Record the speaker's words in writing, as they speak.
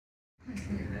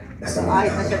So,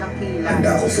 ayos na siya ng kilay.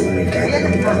 Handa ako sumingin kahit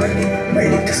anong pangalit.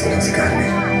 Mailigtas ko lang si Carmen.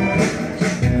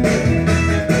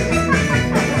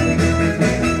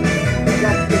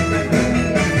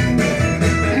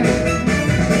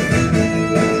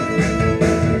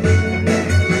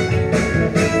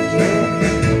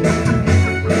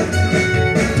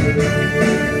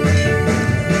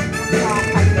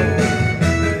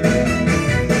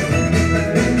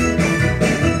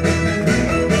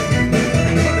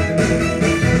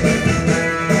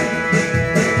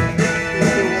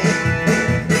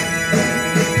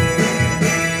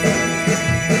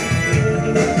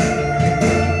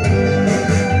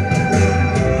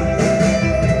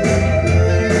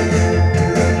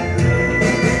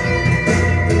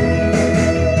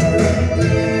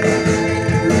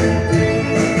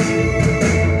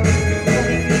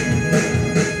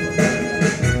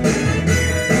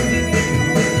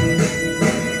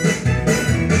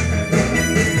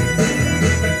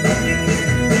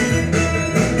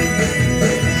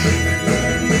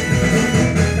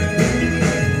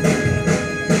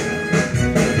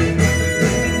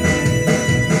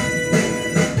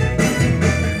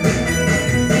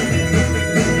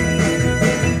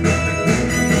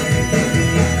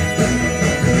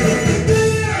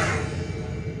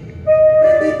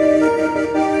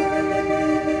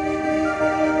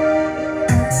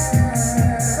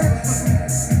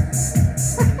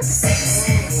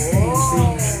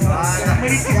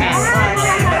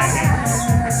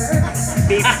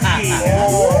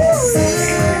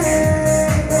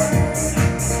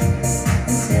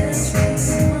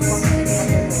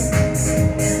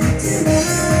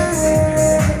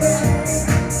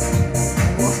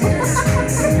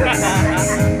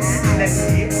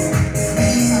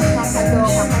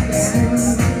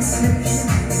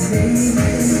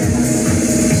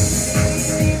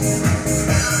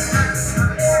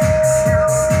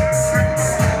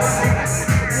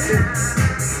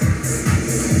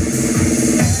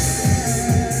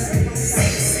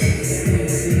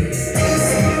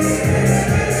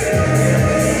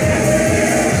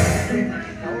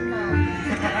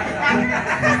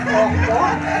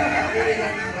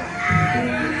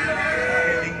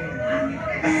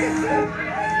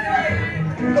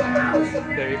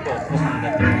 Very focused on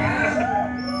that.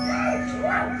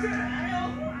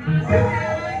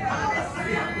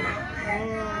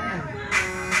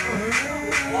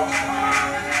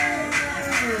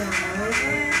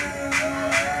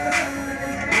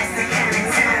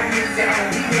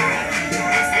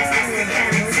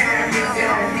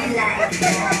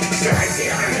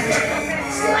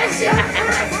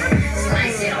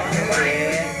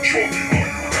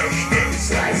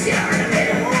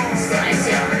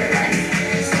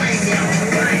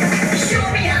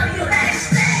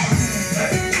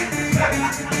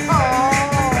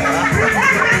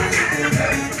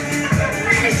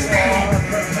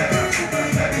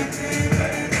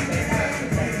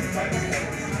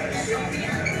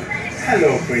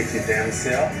 Hello, pretty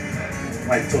damsel.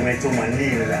 My tomato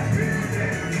manila.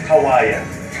 Hawaiian.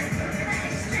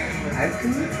 I'm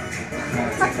good. Want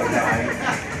to take a bite?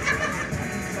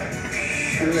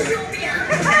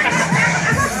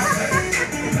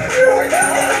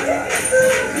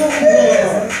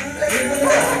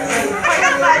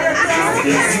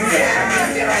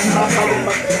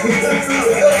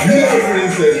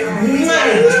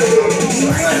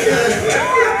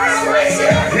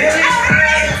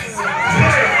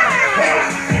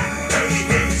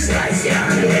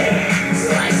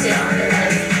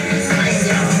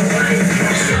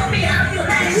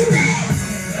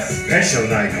 Special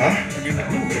night, huh?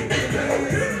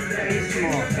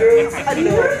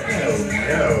 Hello.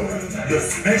 No, you're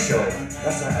special.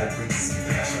 That's why I bring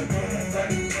special.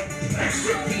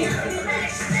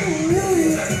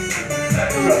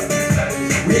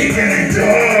 We can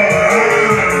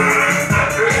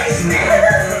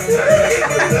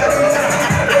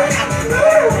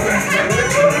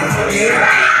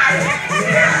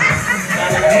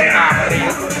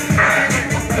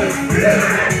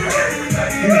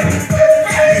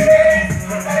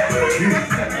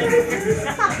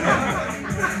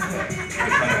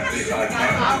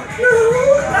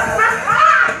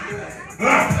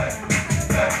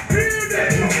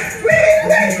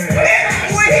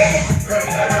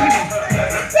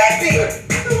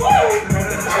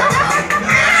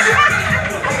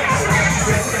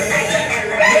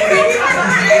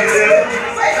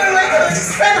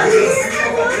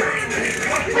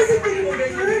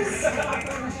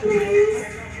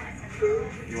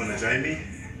You wanna join me?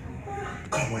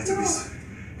 Come on, it'll be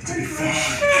fun.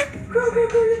 Go,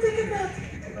 you take a bath.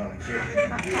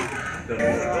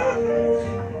 Okay.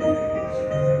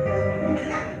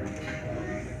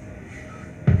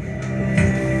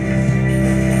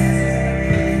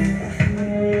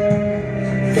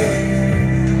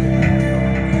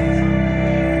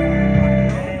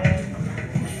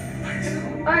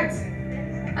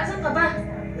 ka ba?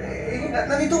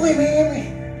 Nandito ko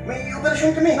may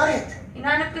operasyon kami. Bakit?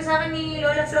 Hinanap ka sa akin ni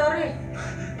Lola Flore.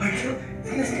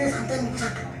 Sige, saktan mo.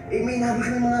 May inahabol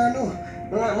kami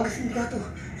mga sindikato.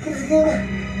 Sige na.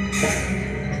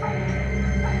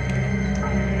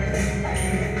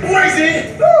 Where is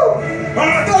he? You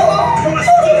wanna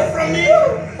steal from me?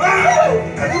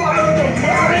 Are you out of your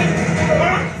mind?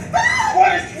 What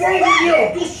is wrong with you?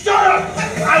 You shut up!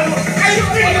 I will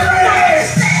take your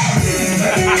ass!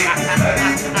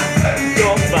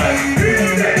 Joke bag.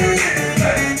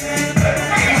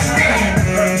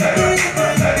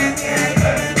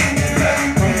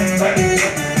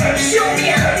 Show me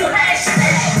how to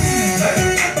hashtag!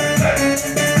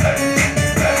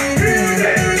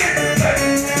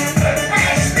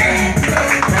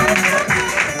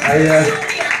 Ayan.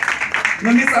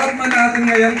 Na-miss out man natin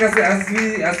ngayon kasi as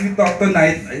we talk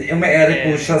tonight, may ere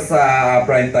po siya sa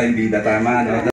primetime bida, tama, no?